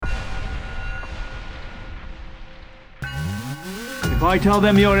If I tell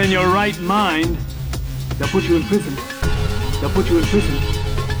them you're in your right mind, they'll put you in prison. They'll put you in prison.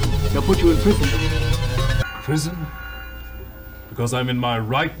 They'll put you in prison. Prison? Because I'm in my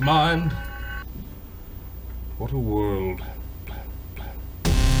right mind? What a world.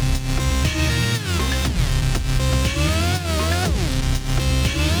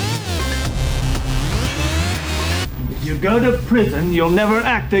 If you go to prison, you'll never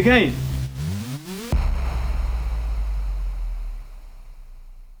act again.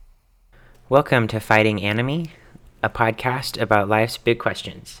 Welcome to Fighting Anime, a podcast about life's big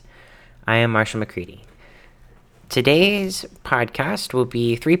questions. I am Marshall McCready. Today's podcast will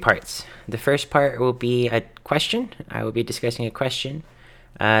be 3 parts. The first part will be a question. I will be discussing a question.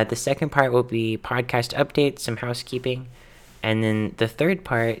 The second part will be podcast updates, some housekeeping. And then the third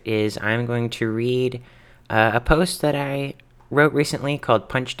part is I'm going to read a post that I wrote recently called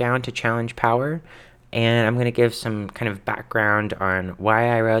Punch Down to Challenge Power. And I'm going to give some kind of background on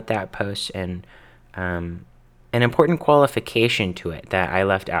why I wrote that post and an important qualification to it that I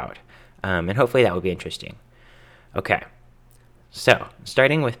left out. And hopefully that will be interesting. Okay, so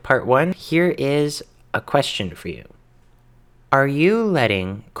starting with part 1, here is a question for you. Are you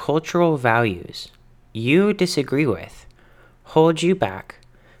letting cultural values you disagree with hold you back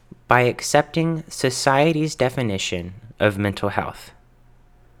by accepting society's definition of mental health?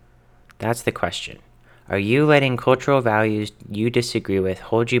 That's the question. Are you letting cultural values you disagree with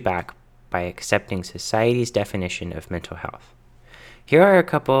hold you back by accepting society's definition of mental health? Here are a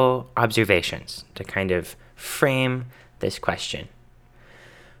couple observations to kind of frame this question.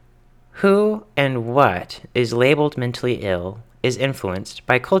 Who and what is labeled mentally ill is influenced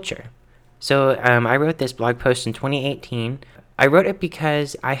by culture. So I wrote this blog post in 2018. I wrote it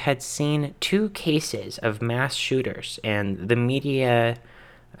because I had seen 2 cases of mass shooters and the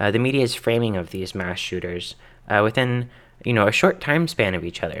media's framing of these mass shooters within, a short time span of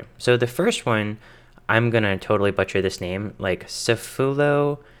each other. So the first one, I'm going to totally butcher this name, like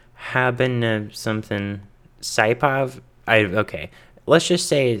Sayfullo Habib something Saipov. Let's just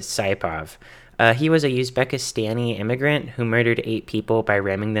say Saipov. He was a Uzbekistani immigrant who murdered 8 people by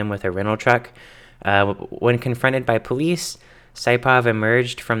ramming them with a rental truck. When confronted by police, Saipov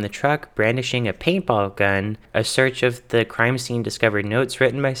emerged from the truck brandishing a paintball gun. A search of the crime scene discovered notes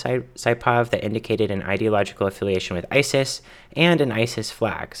written by Saipov that indicated an ideological affiliation with ISIS and an ISIS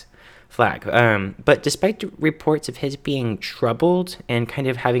flag. But despite reports of his being troubled and kind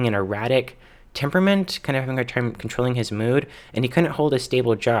of having an erratic temperament, kind of having a time controlling his mood, and he couldn't hold a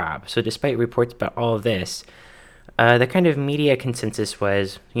stable job. So despite reports about all of this, the kind of media consensus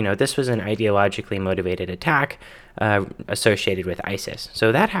was, this was an ideologically motivated attack associated with ISIS.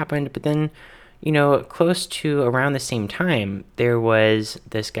 So that happened, but then, close to around the same time, there was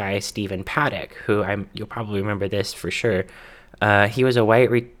this guy, Stephen Paddock, who you'll probably remember this for sure. He was a white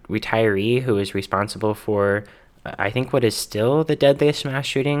retiree who was responsible for, I think, what is still the deadliest mass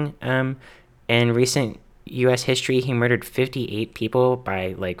shooting in recent U.S. history. He murdered 58 people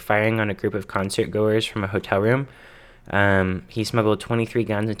by firing on a group of concert goers from a hotel room. He smuggled 23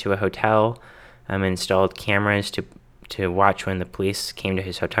 guns into a hotel, installed cameras to watch when the police came to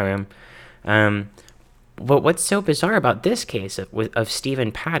his hotel room. But what's so bizarre about this case of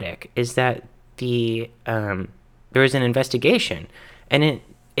Stephen Paddock is that there was an investigation, and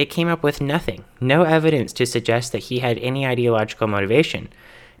it came up with nothing, no evidence to suggest that he had any ideological motivation.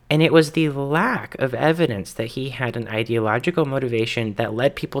 And it was the lack of evidence that he had an ideological motivation that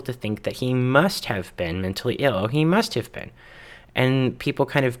led people to think that he must have been mentally ill. He must have been. And people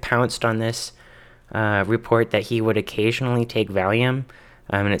kind of pounced on this report that he would occasionally take Valium.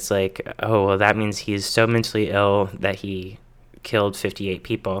 And it's like, oh, well, that means he's so mentally ill that he killed 58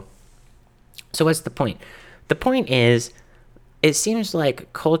 people. So what's the point? The point is, it seems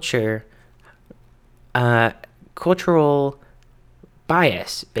like cultural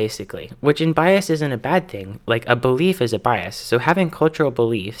bias, basically, which in bias isn't a bad thing. Like, a belief is a bias. So having cultural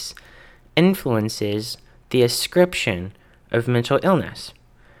beliefs influences the ascription of mental illness.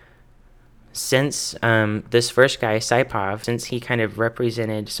 Since this first guy, Saipov, since he kind of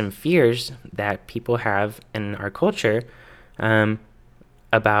represented some fears that people have in our culture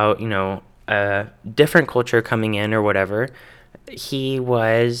about, a different culture coming in or whatever, he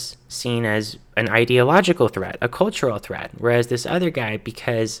was seen as an ideological threat, a cultural threat, whereas this other guy,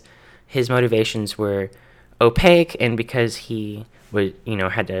 because his motivations were opaque and because he would,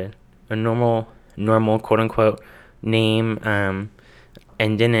 had a normal quote unquote name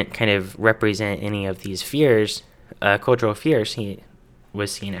and didn't kind of represent any of these fears, cultural fears, he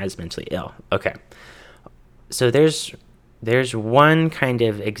was seen as mentally ill. Okay, so there's one kind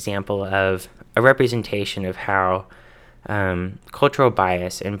of example of a representation of how cultural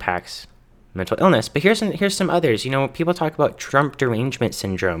bias impacts mental illness. But here's some others. People talk about Trump derangement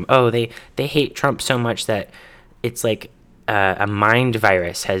syndrome. Oh, they hate Trump so much that it's like a mind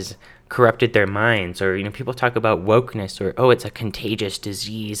virus has corrupted their minds. Or people talk about wokeness, or it's a contagious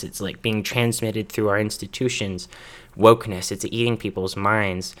disease. It's like being transmitted through our institutions. Wokeness, it's eating people's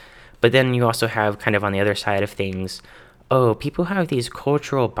minds. But then you also have kind of on the other side of things, people have these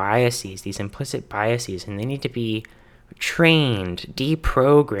cultural biases, these implicit biases, and they need to be trained,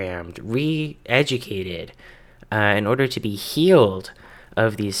 deprogrammed, re-educated in order to be healed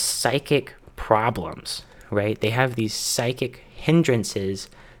of these psychic problems, right? They have these psychic hindrances,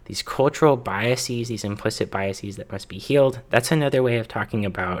 these cultural biases, these implicit biases that must be healed. That's another way of talking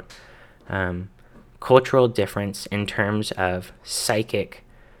about cultural difference in terms of psychic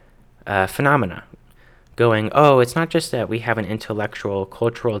phenomena. Going, it's not just that we have an intellectual,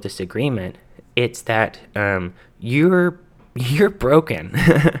 cultural disagreement. It's that you're broken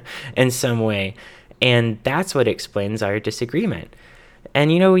in some way, and that's what explains our disagreement.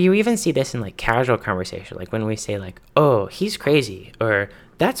 And you even see this in like casual conversation, like when we say like, "Oh, he's crazy," or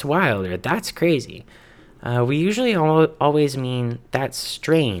 "That's wild," or "That's crazy." We usually always mean that's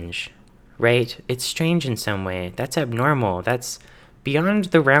strange, right? It's strange in some way. That's abnormal. That's beyond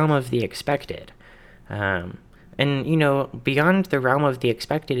the realm of the expected. And beyond the realm of the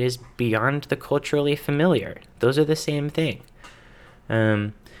expected is beyond the culturally familiar. Those are the same thing.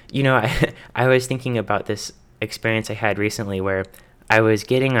 I was thinking about this experience I had recently where I was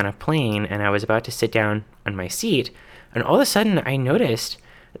getting on a plane and I was about to sit down on my seat, and all of a sudden I noticed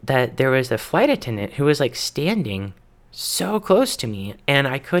that there was a flight attendant who was like standing so close to me, and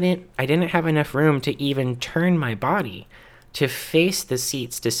I didn't have enough room to even turn my body to face the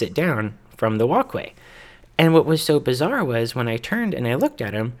seats to sit down from the walkway. And what was so bizarre was when I turned and I looked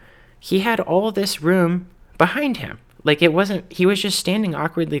at him, he had all this room behind him. Like he was just standing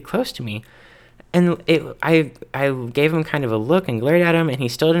awkwardly close to me. And I gave him kind of a look and glared at him, and he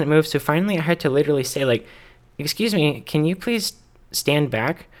still didn't move. So finally I had to literally say like, "Excuse me, can you please stand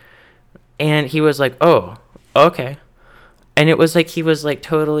back?" And he was like, "Oh, okay." And it was like he was like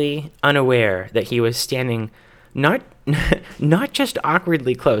totally unaware that he was standing not just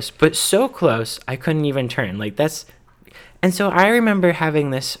awkwardly close, but so close I couldn't even turn. And so I remember having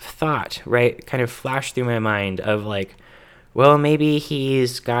this thought, right, kind of flash through my mind of like, well, maybe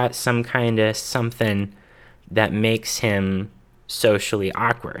he's got some kind of something that makes him socially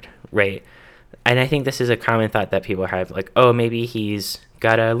awkward, right? And I think this is a common thought that people have, like, oh, maybe he's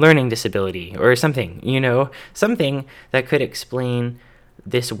got a learning disability or something, something that could explain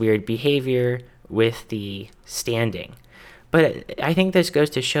this weird behavior with the standing. But I think this goes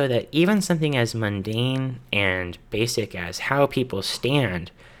to show that even something as mundane and basic as how people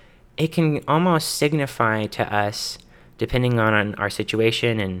stand, it can almost signify to us, depending on our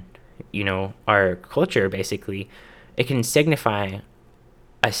situation and, our culture, basically, it can signify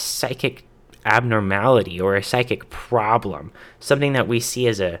a psychic abnormality or a psychic problem, something that we see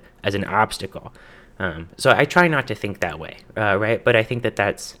as an obstacle. So I try not to think that way, right? But I think that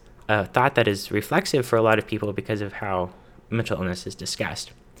that's a thought that is reflexive for a lot of people because of how mental illness is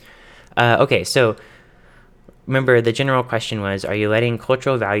discussed. Okay, so remember the general question was, are you letting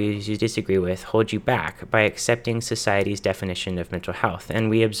cultural values you disagree with hold you back by accepting society's definition of mental health? And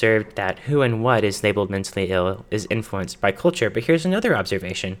we observed that who and what is labeled mentally ill is influenced by culture. But here's another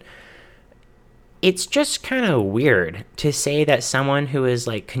observation. It's just kind of weird to say that someone who is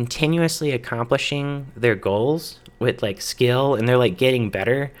like continuously accomplishing their goals with like skill, and they're like getting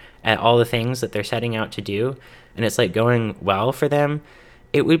better at all the things that they're setting out to do, and it's like going well for them,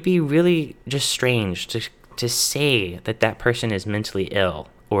 it would be really just strange to say that person is mentally ill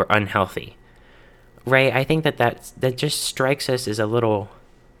or unhealthy, right? I think that just strikes us as a little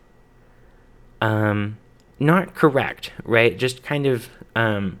not correct, right? Just kind of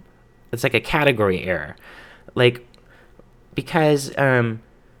it's like a category error, like, because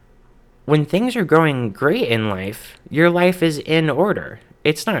when things are going great in life, your life is in order.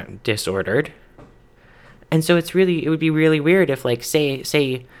 It's not disordered. And so it would be really weird if, like,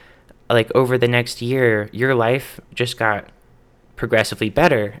 say like over the next year, your life just got progressively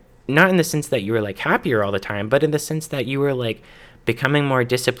better, not in the sense that you were like happier all the time, but in the sense that you were like becoming more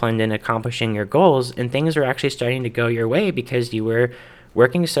disciplined in accomplishing your goals, and things were actually starting to go your way because you were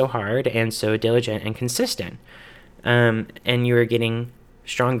working so hard and so diligent and consistent, and you were getting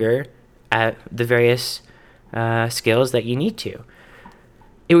stronger at the various skills that you need to.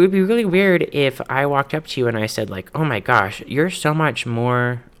 It would be really weird if I walked up to you and I said, like, oh my gosh, you're so much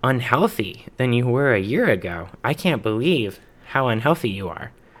more unhealthy than you were a year ago. I can't believe how unhealthy you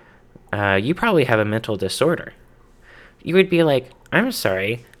are. You probably have a mental disorder. you would be like, I'm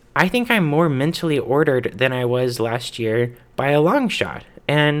sorry, I think I'm more mentally ordered than I was last year by a long shot.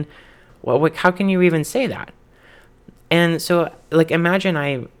 And how can you even say that? And so, like,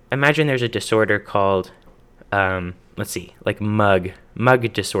 imagine there's a disorder called, let's see, like mug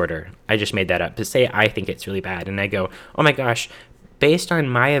disorder. I just made that up. But say I think it's really bad, and I go, oh my gosh, based on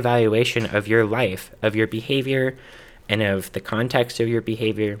my evaluation of your life, of your behavior, and of the context of your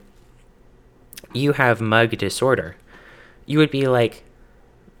behavior, you have mug disorder. You would be like,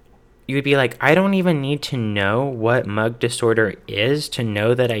 I don't even need to know what mug disorder is to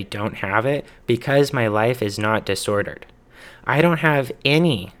know that I don't have it, because my life is not disordered. I don't have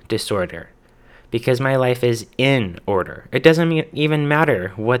any disorder because my life is in order. It doesn't even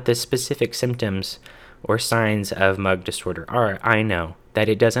matter what the specific symptoms or signs of mug disorder are. I know that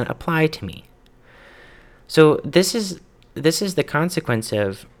it doesn't apply to me. So this is the consequence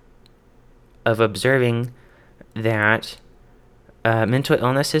of observing that mental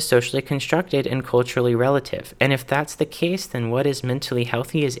illness is socially constructed and culturally relative. And if that's the case, then what is mentally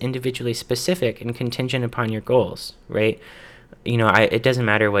healthy is individually specific and contingent upon your goals, right? It doesn't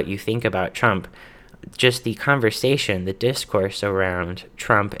matter what you think about Trump. Just the conversation, the discourse around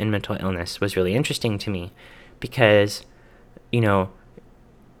Trump and mental illness was really interesting to me, because,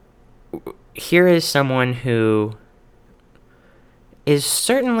 here is someone who is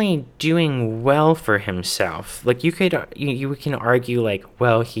certainly doing well for himself. Like, you can argue, like,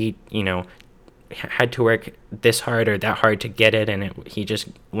 well, he, had to work this hard or that hard to get it, and he just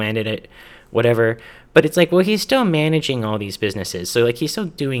landed it, whatever. But it's like, well, he's still managing all these businesses. So, like, he's still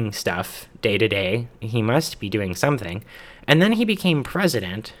doing stuff day to day. He must be doing something. And then he became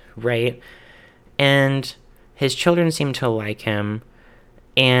president, right? And his children seem to like him.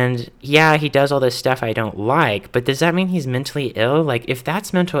 And yeah, he does all this stuff I don't like, but does that mean he's mentally ill? Like, if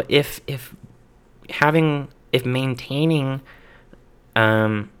that's mental, if maintaining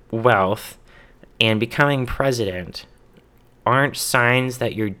wealth and becoming president aren't signs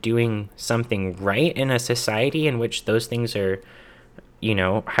that you're doing something right in a society in which those things are,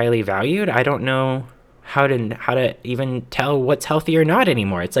 highly valued, I don't know how to even tell what's healthy or not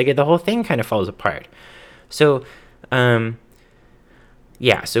anymore. It's like the whole thing kind of falls apart. So, so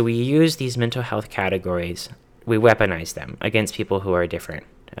we use these mental health categories, we weaponize them against people who are different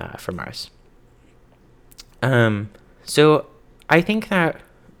from us. So I think that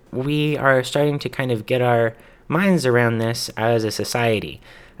we are starting to kind of get our minds around this as a society.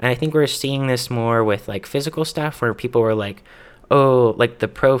 And I think we're seeing this more with like physical stuff, where people were like, oh, like the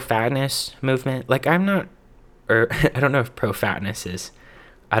pro-fatness movement. Like, I don't know if pro-fatness is,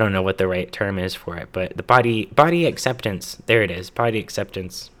 I don't know what the right term is for it, but the body acceptance, there it is, body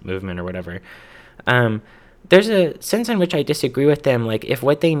acceptance movement or whatever. There's a sense in which I disagree with them. Like, if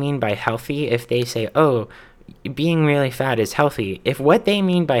what they mean by healthy, if they say, oh, being really fat is healthy, if what they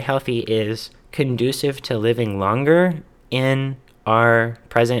mean by healthy is conducive to living longer in our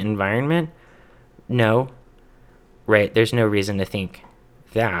present environment, no, right? There's no reason to think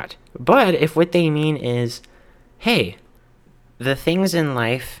that. But if what they mean is, hey, the things in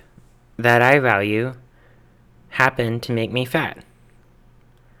life that I value happen to make me fat,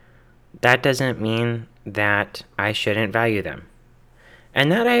 that doesn't mean that I shouldn't value them.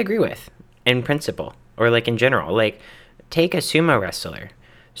 And that I agree with in principle, or like in general. Like, take a sumo wrestler.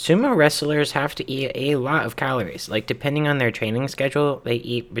 Sumo wrestlers have to eat a lot of calories. Like, depending on their training schedule, they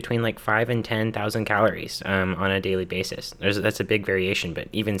eat between like 5,000 and 10,000 calories on a daily basis. That's a big variation, but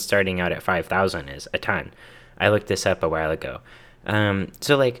even starting out at 5,000 is a ton. I looked this up a while ago.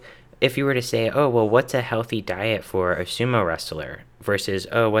 So like, if you were to say, oh, well, what's a healthy diet for a sumo wrestler versus,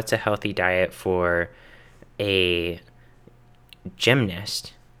 oh, what's a healthy diet for a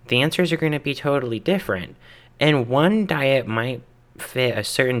gymnast, the answers are going to be totally different. And one diet might fit a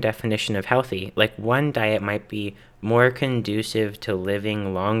certain definition of healthy. Like, one diet might be more conducive to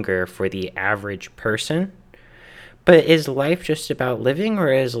living longer for the average person. But is life just about living,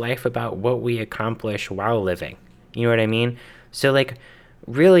 or is life about what we accomplish while living? You know what I mean? So, like,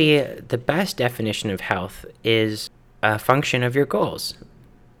 really, the best definition of health is a function of your goals.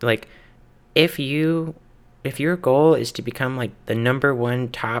 Like, if your goal is to become, like, the number one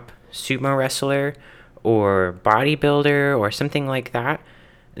top sumo wrestler or bodybuilder or something like that,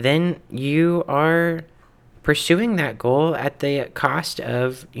 then you are pursuing that goal at the cost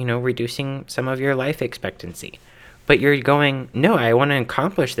of, reducing some of your life expectancy. But you're going, no, I want to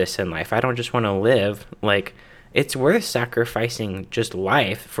accomplish this in life. I don't just want to live. Like, it's worth sacrificing just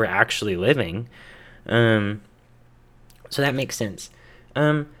life for actually living. So that makes sense.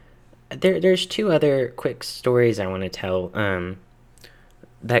 There's two other quick stories I want to tell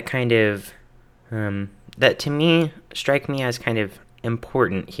that kind of that to me strike me as kind of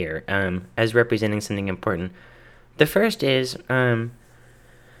important here, as representing something important. The first is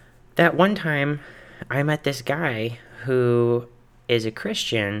that one time I met this guy who is a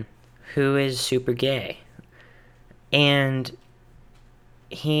Christian who is super gay. And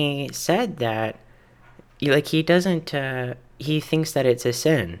he said that, like, he doesn't, he thinks that it's a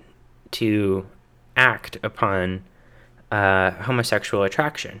sin to act upon homosexual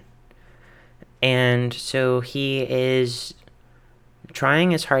attraction. And so he is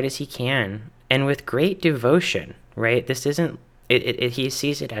trying as hard as he can and with great devotion, right? This isn't, he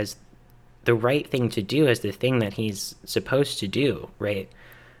sees it as the right thing to do, as the thing that he's supposed to do, right?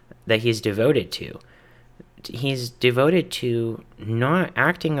 That he's devoted to. He's devoted to not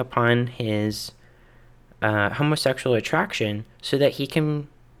acting upon his homosexual attraction so that he can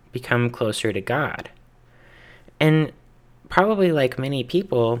become closer to God. And probably like many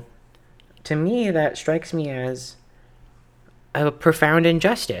people, to me, that strikes me as a profound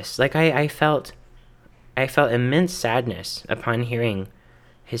injustice. Like I felt immense sadness upon hearing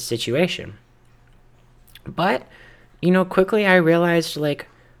his situation. But, quickly I realized, like,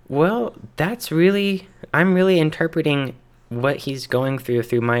 well, I'm really interpreting what he's going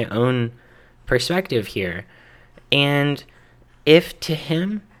through my own perspective here. And if to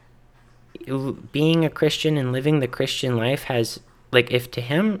him, being a Christian and living the Christian life if to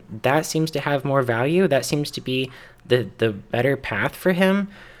him that seems to have more value, that seems to be the better path for him,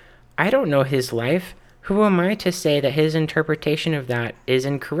 I don't know his life. Who am I to say that his interpretation of that is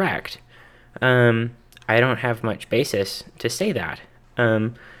incorrect? I don't have much basis to say that.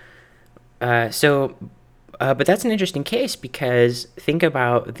 But that's an interesting case, because think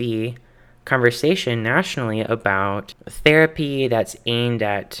about the conversation nationally about therapy that's aimed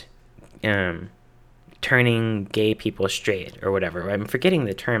at turning gay people straight or whatever. I'm forgetting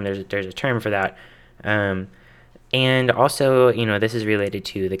the term. There's a term for that. And also, this is related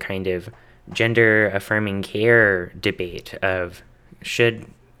to the kind of gender affirming care debate of, should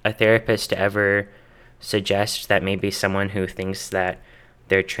a therapist ever suggest that maybe someone who thinks that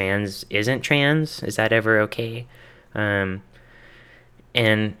they're trans isn't trans? Is that ever okay? And,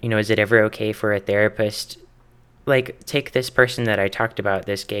 is it ever okay for a therapist, like, take this person that I talked about,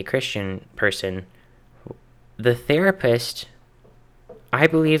 this gay Christian person, the therapist, I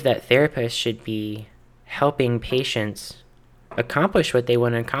believe that therapists should be helping patients accomplish what they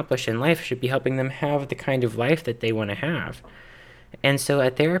want to accomplish in life, should be helping them have the kind of life that they want to have. And so a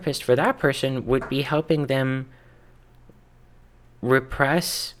therapist for that person would be helping them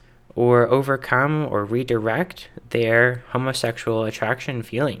repress or overcome or redirect their homosexual attraction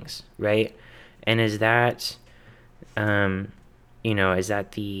feelings, right? And is that, is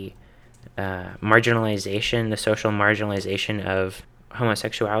that the marginalization, the social marginalization of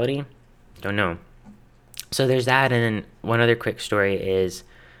homosexuality? Don't know. So there's that. And then one other quick story is,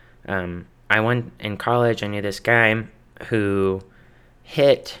 I went in college, I knew this guy who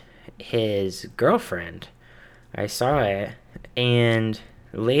hit his girlfriend. I saw it, and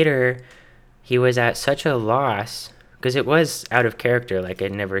later he was at such a loss, because it was out of character, like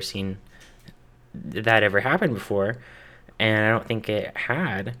I'd never seen that ever happen before, and I don't think it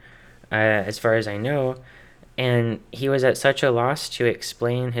had, as far as I know. And he was at such a loss to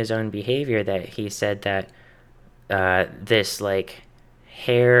explain his own behavior that he said that this like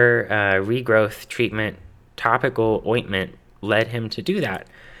hair regrowth treatment topical ointment led him to do that.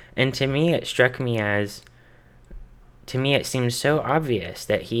 And to me, it seems so obvious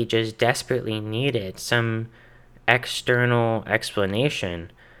that he just desperately needed some external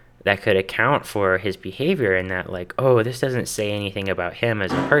explanation that could account for his behavior, and that, like, oh, this doesn't say anything about him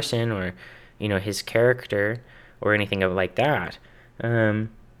as a person, or, his character, or anything of like that.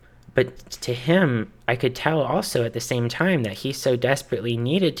 But to him, I could tell also at the same time that he so desperately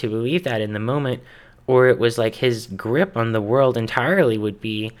needed to believe that in the moment, or it was like his grip on the world entirely would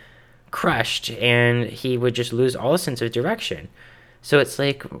be crushed and he would just lose all sense of direction. So it's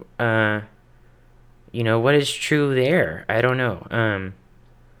like, what is true there? I don't know.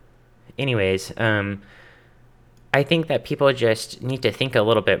 Anyways, I think that people just need to think a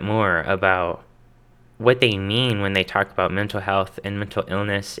little bit more about what they mean when they talk about mental health and mental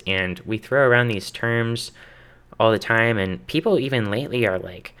illness. And we throw around these terms all the time, and people even lately are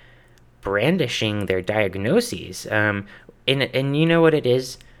like brandishing their diagnoses. And you know what it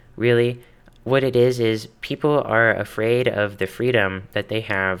is, really? What it is people are afraid of the freedom that they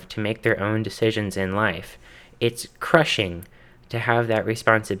have to make their own decisions in life. It's crushing to have that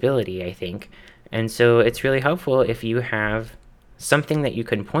responsibility, I think. And so it's really helpful if you have something that you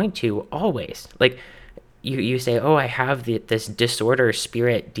can point to always. Like, you say, oh, I have this disorder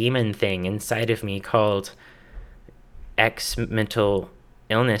spirit demon thing inside of me called X mental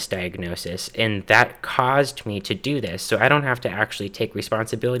illness diagnosis, and that caused me to do this. So I don't have to actually take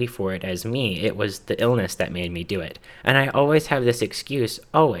responsibility for it as me. It was the illness that made me do it. And I always have this excuse,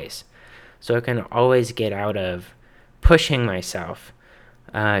 always. So I can always get out of pushing myself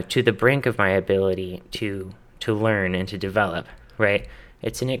to the brink of my ability to learn and to develop, right?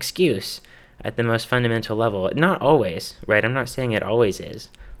 It's an excuse at the most fundamental level. Not always, right? I'm not saying it always is,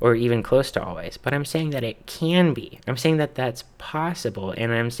 or even close to always, but I'm saying that it can be. I'm saying that that's possible,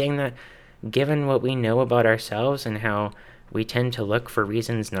 and I'm saying that given what we know about ourselves and how we tend to look for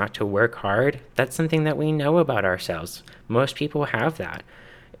reasons not to work hard, that's something that we know about ourselves. Most people have that.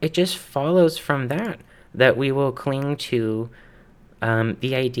 It just follows from that we will cling to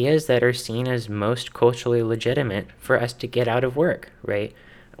the ideas that are seen as most culturally legitimate for us to get out of work, right?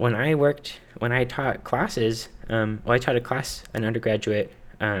 When I taught classes, I taught an undergraduate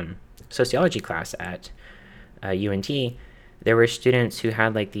sociology class at UNT. There were students who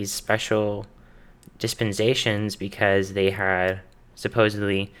had like these special dispensations because they had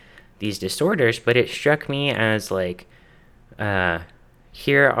supposedly these disorders, but it struck me as like,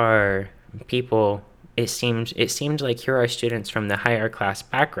 here are people. It seemed like here are students from the higher class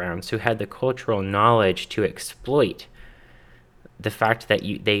backgrounds who had the cultural knowledge to exploit the fact that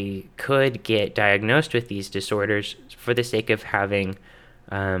they could get diagnosed with these disorders for the sake of having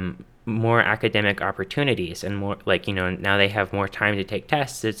more academic opportunities and more, like, now they have more time to take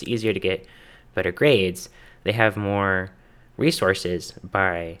tests. It's easier to get better grades. They have more resources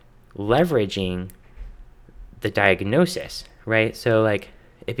by leveraging the diagnosis, right? So like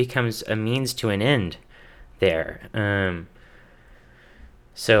it becomes a means to an end there.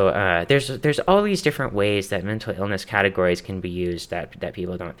 So there's all these different ways that mental illness categories can be used that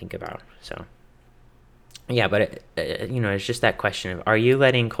people don't think about. So yeah, but it's just that question of, are you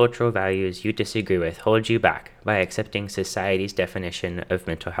letting cultural values you disagree with hold you back by accepting society's definition of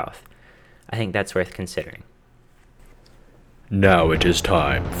mental health? I think that's worth considering. Now it is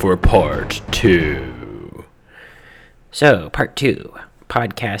time for part 2. So, part 2,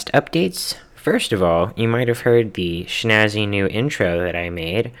 podcast updates. First of all, you might have heard the snazzy new intro that I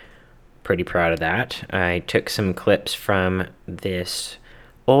made. Pretty proud of that. I took some clips from this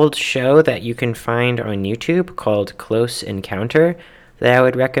old show that you can find on YouTube called Close Encounter that I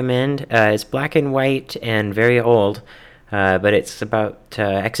would recommend. It's black and white and very old, but it's about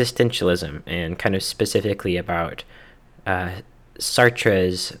existentialism and kind of specifically about John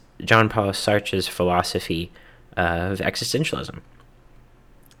Paul Sartre's philosophy of existentialism.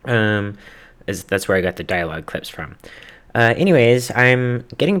 That's where I got the dialogue clips from. Anyways, I'm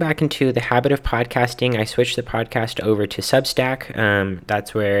getting back into the habit of podcasting. I switched the podcast over to Substack.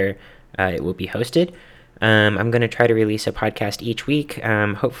 That's where it will be hosted. I'm going to try to release a podcast each week.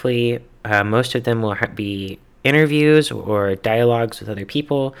 Hopefully, most of them will be interviews or dialogues with other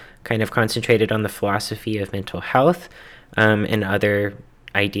people, kind of concentrated on the philosophy of mental health and other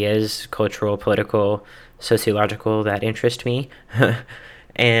ideas, cultural, political, sociological, that interest me.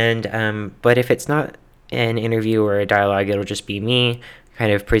 But if it's not an interview or a dialogue, it'll just be me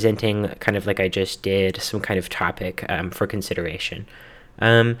kind of presenting, kind of like I just did, some kind of topic for consideration.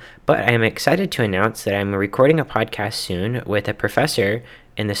 But I'm excited to announce that I'm recording a podcast soon with a professor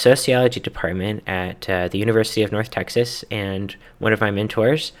in the sociology department at the University of North Texas and one of my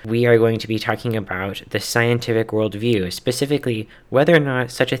mentors. We are going to be talking about the scientific worldview, specifically whether or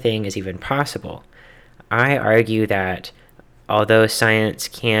not such a thing is even possible. I argue that although science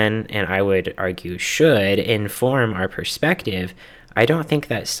can, and I would argue should, inform our perspective, I don't think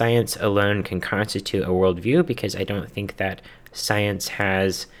that science alone can constitute a worldview, because I don't think that science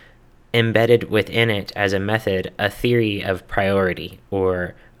has embedded within it as a method a theory of priority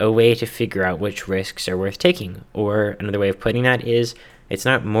or a way to figure out which risks are worth taking. Or another way of putting that is, it's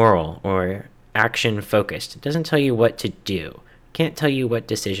not moral or action focused. It doesn't tell you what to do. It can't tell you what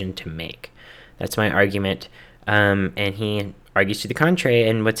decision to make. That's my argument. And he argues to the contrary.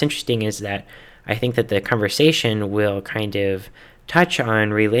 And what's interesting is that I think that the conversation will kind of touch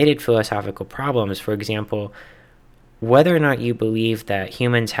on related philosophical problems. For example, whether or not you believe that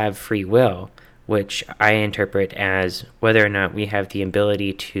humans have free will, which I interpret as whether or not we have the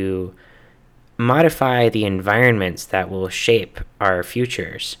ability to modify the environments that will shape our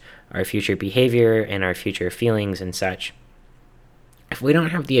futures, our future behavior and our future feelings and such. If we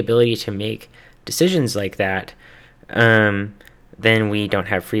don't have the ability to make decisions like that, then we don't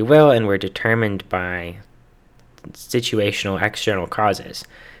have free will, and we're determined by situational external causes.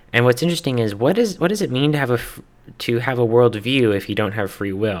 And what's interesting is, what does it mean to have to have a world view if you don't have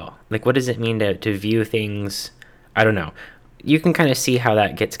free will? Like, what does it mean to view things? I don't know. You can kind of see how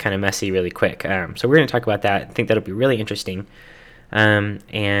that gets kind of messy really quick. So we're going to talk about that. I think that'll be really interesting.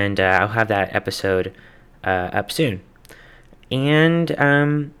 And I'll have that episode up soon.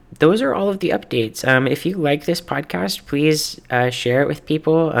 And those are all of the updates. If you like this podcast, please share it with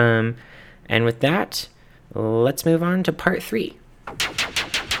people. And with that, let's move on to part 3.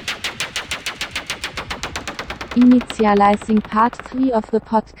 Initializing part 3 of the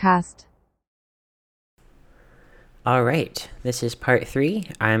podcast. All right, this is part 3.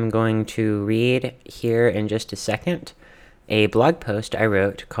 I'm going to read here in just a second a blog post I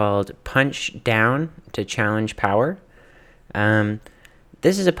wrote called Punch Down to Challenge Power.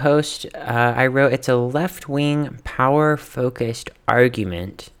 This is a post I wrote. It's a left-wing, power-focused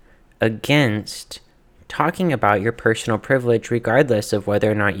argument against talking about your personal privilege, regardless of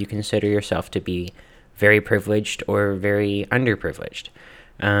whether or not you consider yourself to be very privileged or very underprivileged.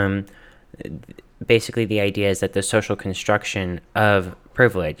 Basically, the idea is that the social construction of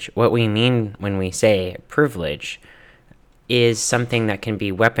privilege, what we mean when we say privilege, is something that can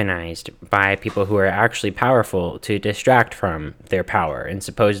be weaponized by people who are actually powerful to distract from their power. And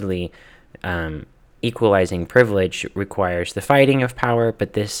supposedly, equalizing privilege requires the fighting of power,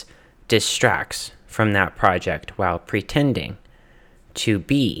 but this distracts from that project while pretending to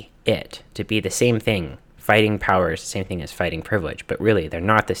be it, to be the same thing. Fighting power is the same thing as fighting privilege, but really they're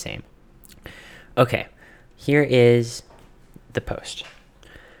not the same. Okay, here is the post.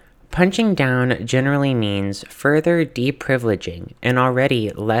 Punching down generally means further deprivileging an already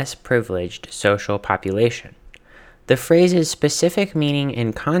less privileged social population. The phrase's specific meaning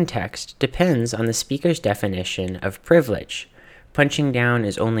and context depends on the speaker's definition of privilege. Punching down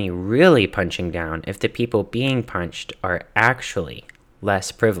is only really punching down if the people being punched are actually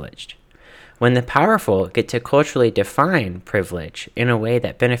less privileged. When the powerful get to culturally define privilege in a way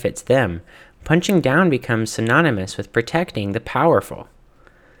that benefits them, punching down becomes synonymous with protecting the powerful.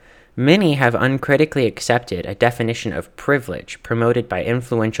 Many have uncritically accepted a definition of privilege promoted by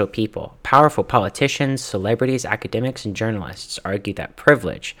influential people. Powerful politicians, celebrities, academics, and journalists argue that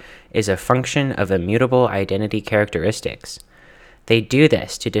privilege is a function of immutable identity characteristics. They do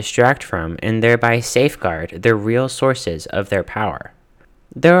this to distract from and thereby safeguard the real sources of their power.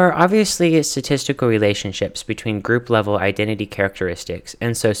 There are obviously statistical relationships between group-level identity characteristics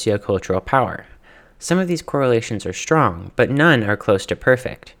and sociocultural power. Some of these correlations are strong, but none are close to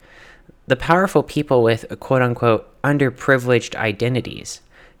perfect. The powerful people with quote-unquote underprivileged identities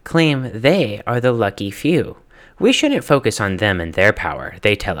claim they are the lucky few. We shouldn't focus on them and their power,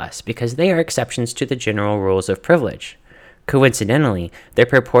 they tell us, because they are exceptions to the general rules of privilege. Coincidentally, their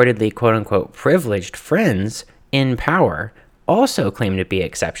purportedly quote-unquote privileged friends in power also claim to be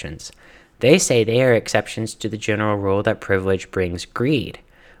exceptions. They say they are exceptions to the general rule that privilege brings greed.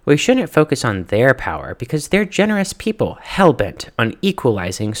 We shouldn't focus on their power because they're generous people hell-bent on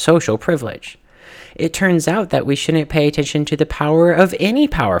equalizing social privilege. It turns out that we shouldn't pay attention to the power of any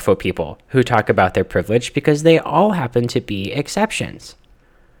powerful people who talk about their privilege because they all happen to be exceptions.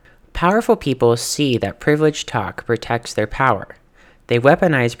 Powerful people see that privilege talk protects their power. They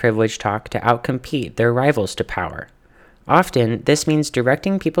weaponize privilege talk to outcompete their rivals to power. Often, this means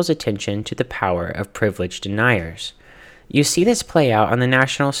directing people's attention to the power of privilege deniers. You see this play out on the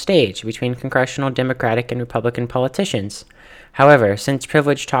national stage between congressional Democratic and Republican politicians. However, since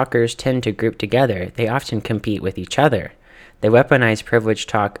privilege talkers tend to group together, they often compete with each other. They weaponize privilege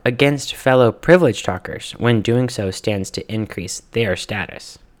talk against fellow privilege talkers when doing so stands to increase their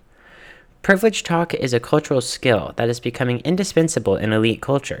status. Privilege talk is a cultural skill that is becoming indispensable in elite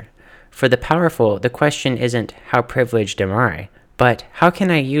culture. For the powerful, the question isn't how privileged am I, but how can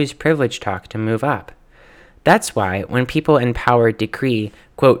I use privilege talk to move up? That's why when people in power decree,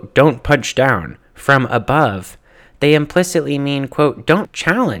 quote, don't punch down from above, they implicitly mean, quote, don't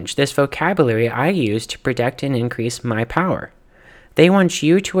challenge this vocabulary I use to protect and increase my power. They want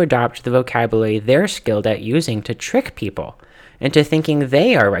you to adopt the vocabulary they're skilled at using to trick people into thinking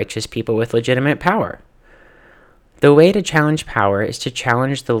they are righteous people with legitimate power. The way to challenge power is to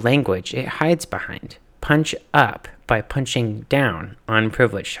challenge the language it hides behind. Punch up by punching down on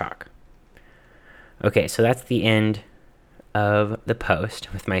privilege talk. Okay, so that's the end of the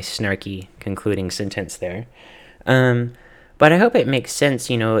post with my snarky concluding sentence there. But I hope it makes sense.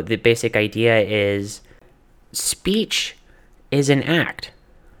 You know, the basic idea is speech is an act.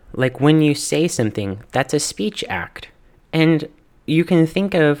 Like when you say something, that's a speech act. And you can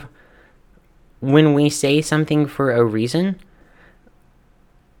think of when we say something for a reason,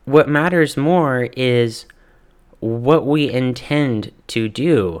 what matters more is what we intend to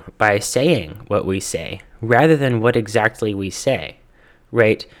do by saying what we say. rather than what exactly we say,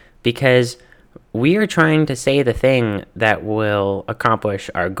 right? Because we are trying to say the thing that will accomplish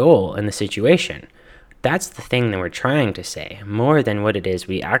our goal in the situation. That's the thing that we're trying to say, more than what it is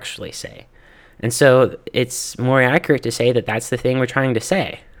we actually say. And so it's more accurate to say that that's the thing we're trying to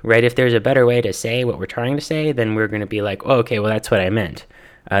say, right? If there's a better way to say what we're trying to say, then we're going to be like, oh, okay, well, that's what I meant.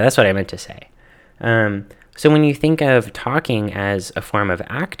 That's what I meant to say. So when you think of talking as a form of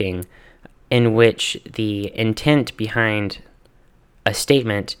acting in which the intent behind a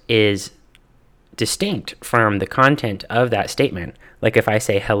statement is distinct from the content of that statement, like if I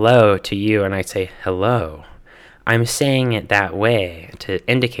say hello to you and I say hello, I'm saying it that way to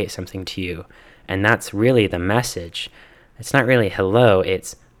indicate something to you. And that's really the message. It's not really hello,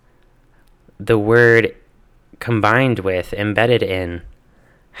 it's the word combined with, embedded in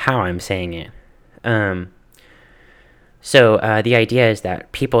how I'm saying it. So the idea is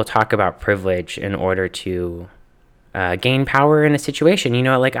that people talk about privilege in order to gain power in a situation. You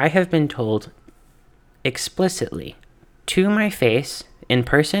know, like I have been told explicitly to my face in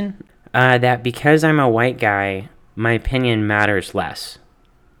person that because I'm a white guy, my opinion matters less.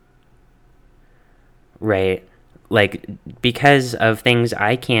 Right? Like, because of things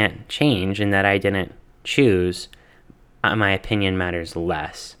I can't change and that I didn't choose, my opinion matters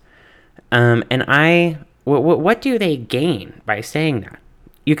less. What do they gain by saying that?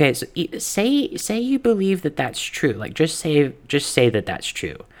 You guys, say you believe that that's true. Like, just say that that's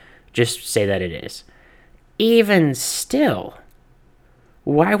true. Just say that it is. Even still,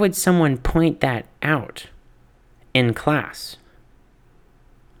 why would someone point that out in class?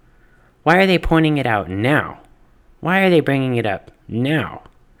 Why are they pointing it out now? Why are they bringing it up now?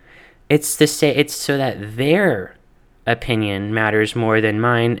 It's so that their opinion matters more than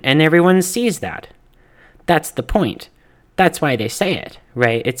mine, and everyone sees that. That's the point. That's why they say it,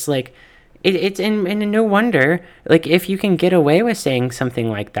 right? It's like, it's and no wonder, like, if you can get away with saying something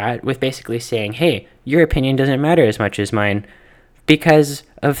like that, with basically saying, hey, your opinion doesn't matter as much as mine because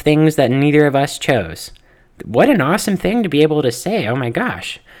of things that neither of us chose. What an awesome thing to be able to say. Oh my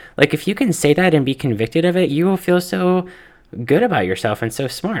gosh. Like, if you can say that and be convicted of it, you will feel so good about yourself and so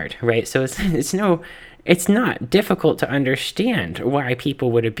smart, right? So it's not difficult to understand why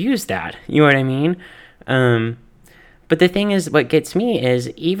people would abuse that. You know what I mean? But the thing is, what gets me is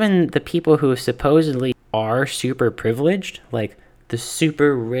even the people who supposedly are super privileged, like the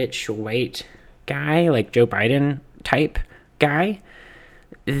super rich white guy, like Joe Biden type guy,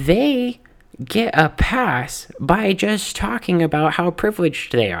 they get a pass by just talking about how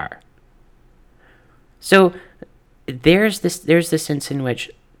privileged they are. So there's the sense in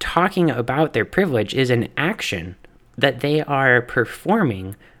which talking about their privilege is an action that they are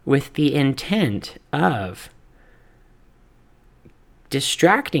performing with the intent of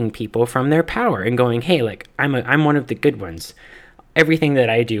distracting people from their power and going, hey, like, I'm one of the good ones. Everything that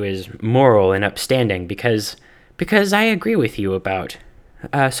I do is moral and upstanding because I agree with you about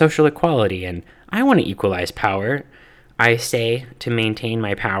social equality, and I want to equalize power, I say, to maintain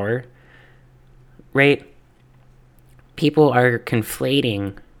my power, right? People are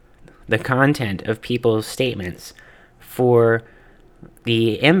conflating the content of people's statements for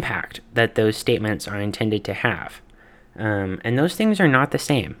the impact that those statements are intended to have. And those things are not the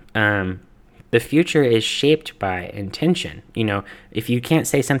same. The future is shaped by intention. You know, if you can't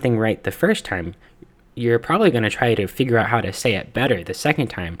say something right the first time, you're probably going to try to figure out how to say it better the second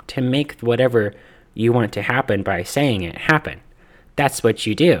time to make whatever you want to happen by saying it happen. That's what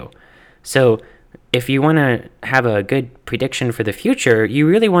you do. So if you want to have a good prediction for the future, you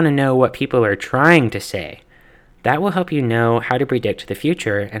really want to know what people are trying to say. That will help you know how to predict the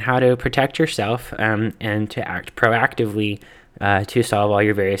future and how to protect yourself and to act proactively to solve all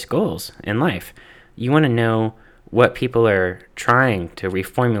your various goals in life. You want to know what people are trying to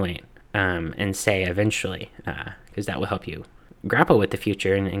reformulate and say eventually, because that will help you grapple with the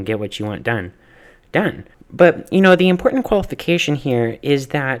future and get what you want done. But, you know, the important qualification here is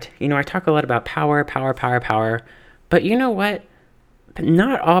that, you know, I talk a lot about power, but you know what?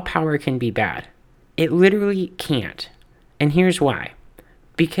 Not all power can be bad. It literally can't. And here's why.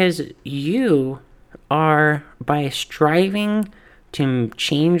 Because you are, by striving to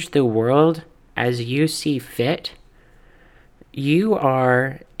change the world as you see fit, you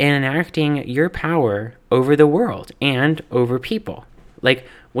are enacting your power over the world and over people. Like,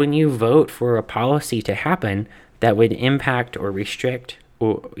 when you vote for a policy to happen that would impact or restrict,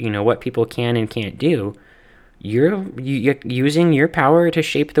 or, you know, what people can and can't do, you're using your power to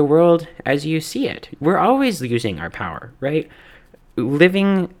shape the world as you see it. We're always using our power, right?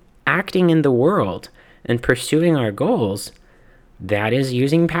 Acting in the world and pursuing our goals, that is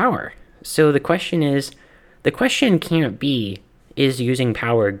using power. So the question is, The question can't be, is using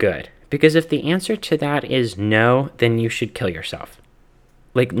power good? Because if the answer to that is no, then you should kill yourself.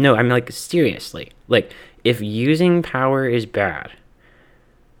 Like, no, I'm like, seriously. Like, if using power is bad,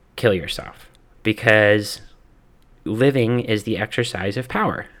 kill yourself. Because living is the exercise of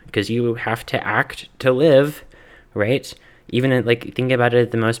power. Because you have to act to live, right? Even like, think about it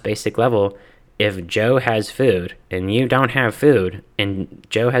at the most basic level. If Joe has food and you don't have food and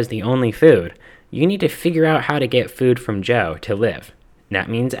Joe has the only food, you need to figure out how to get food from Joe to live. That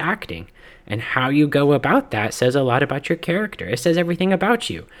means acting. And how you go about that says a lot about your character. It says everything about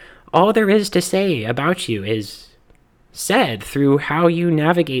you. All there is to say about you is said through how you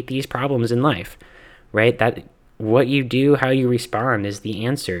navigate these problems in life, right? That what you do, how you respond is the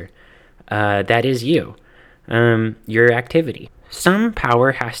answer. That is you, your activity. Some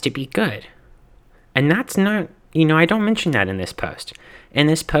power has to be good. And that's not, I don't mention that in this post. In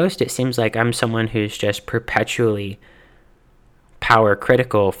this post, it seems like I'm someone who's just perpetually power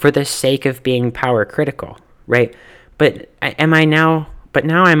critical for the sake of being power critical, right? But now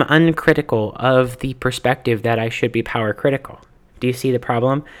I'm uncritical of the perspective that I should be power critical. Do you see the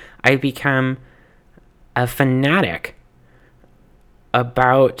problem? I become a fanatic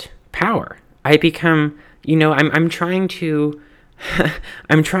about power. I become, I'm trying to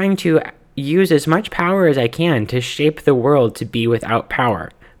I'm trying to use as much power as I can to shape the world to be without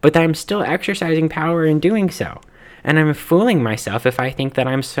power, but I'm still exercising power in doing so. And I'm fooling myself if I think that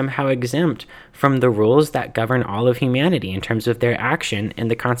I'm somehow exempt from the rules that govern all of humanity in terms of their action and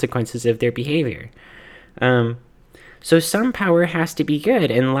the consequences of their behavior. So some power has to be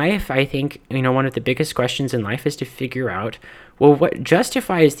good. In life, I think, one of the biggest questions in life is to figure out, well, what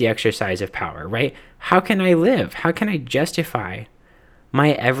justifies the exercise of power, right? How can I live? How can I justify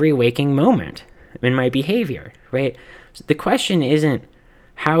my every waking moment in my behavior, right? So the question isn't,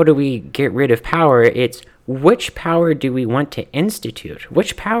 how do we get rid of power? It's, which power do we want to institute?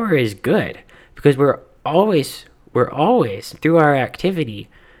 Which power is good? Because we're always through our activity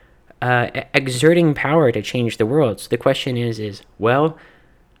exerting power to change the world. So the question is, well,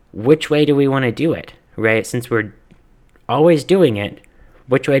 which way do we want to do it, right? Since we're always doing it,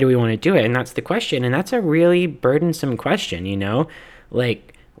 which way do we want to do it? And that's the question. And that's a really burdensome question,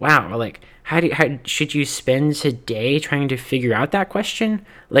 Like, wow, like, how should you spend a day trying to figure out that question?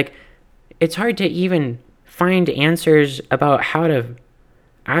 Like, it's hard to even find answers about how to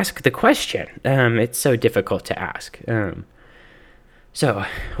ask the question. It's so difficult to ask. I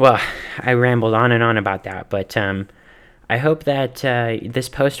rambled on and on about that, but I hope that this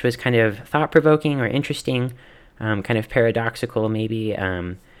post was kind of thought-provoking or interesting, kind of paradoxical maybe,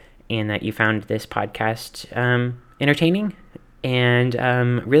 and that you found this podcast entertaining. And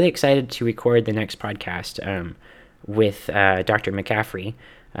really excited to record the next podcast with Dr. McCaffrey,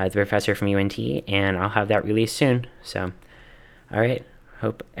 the professor from UNT, and I'll have that released soon. So, all right.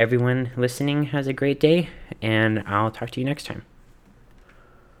 Hope everyone listening has a great day, and I'll talk to you next time.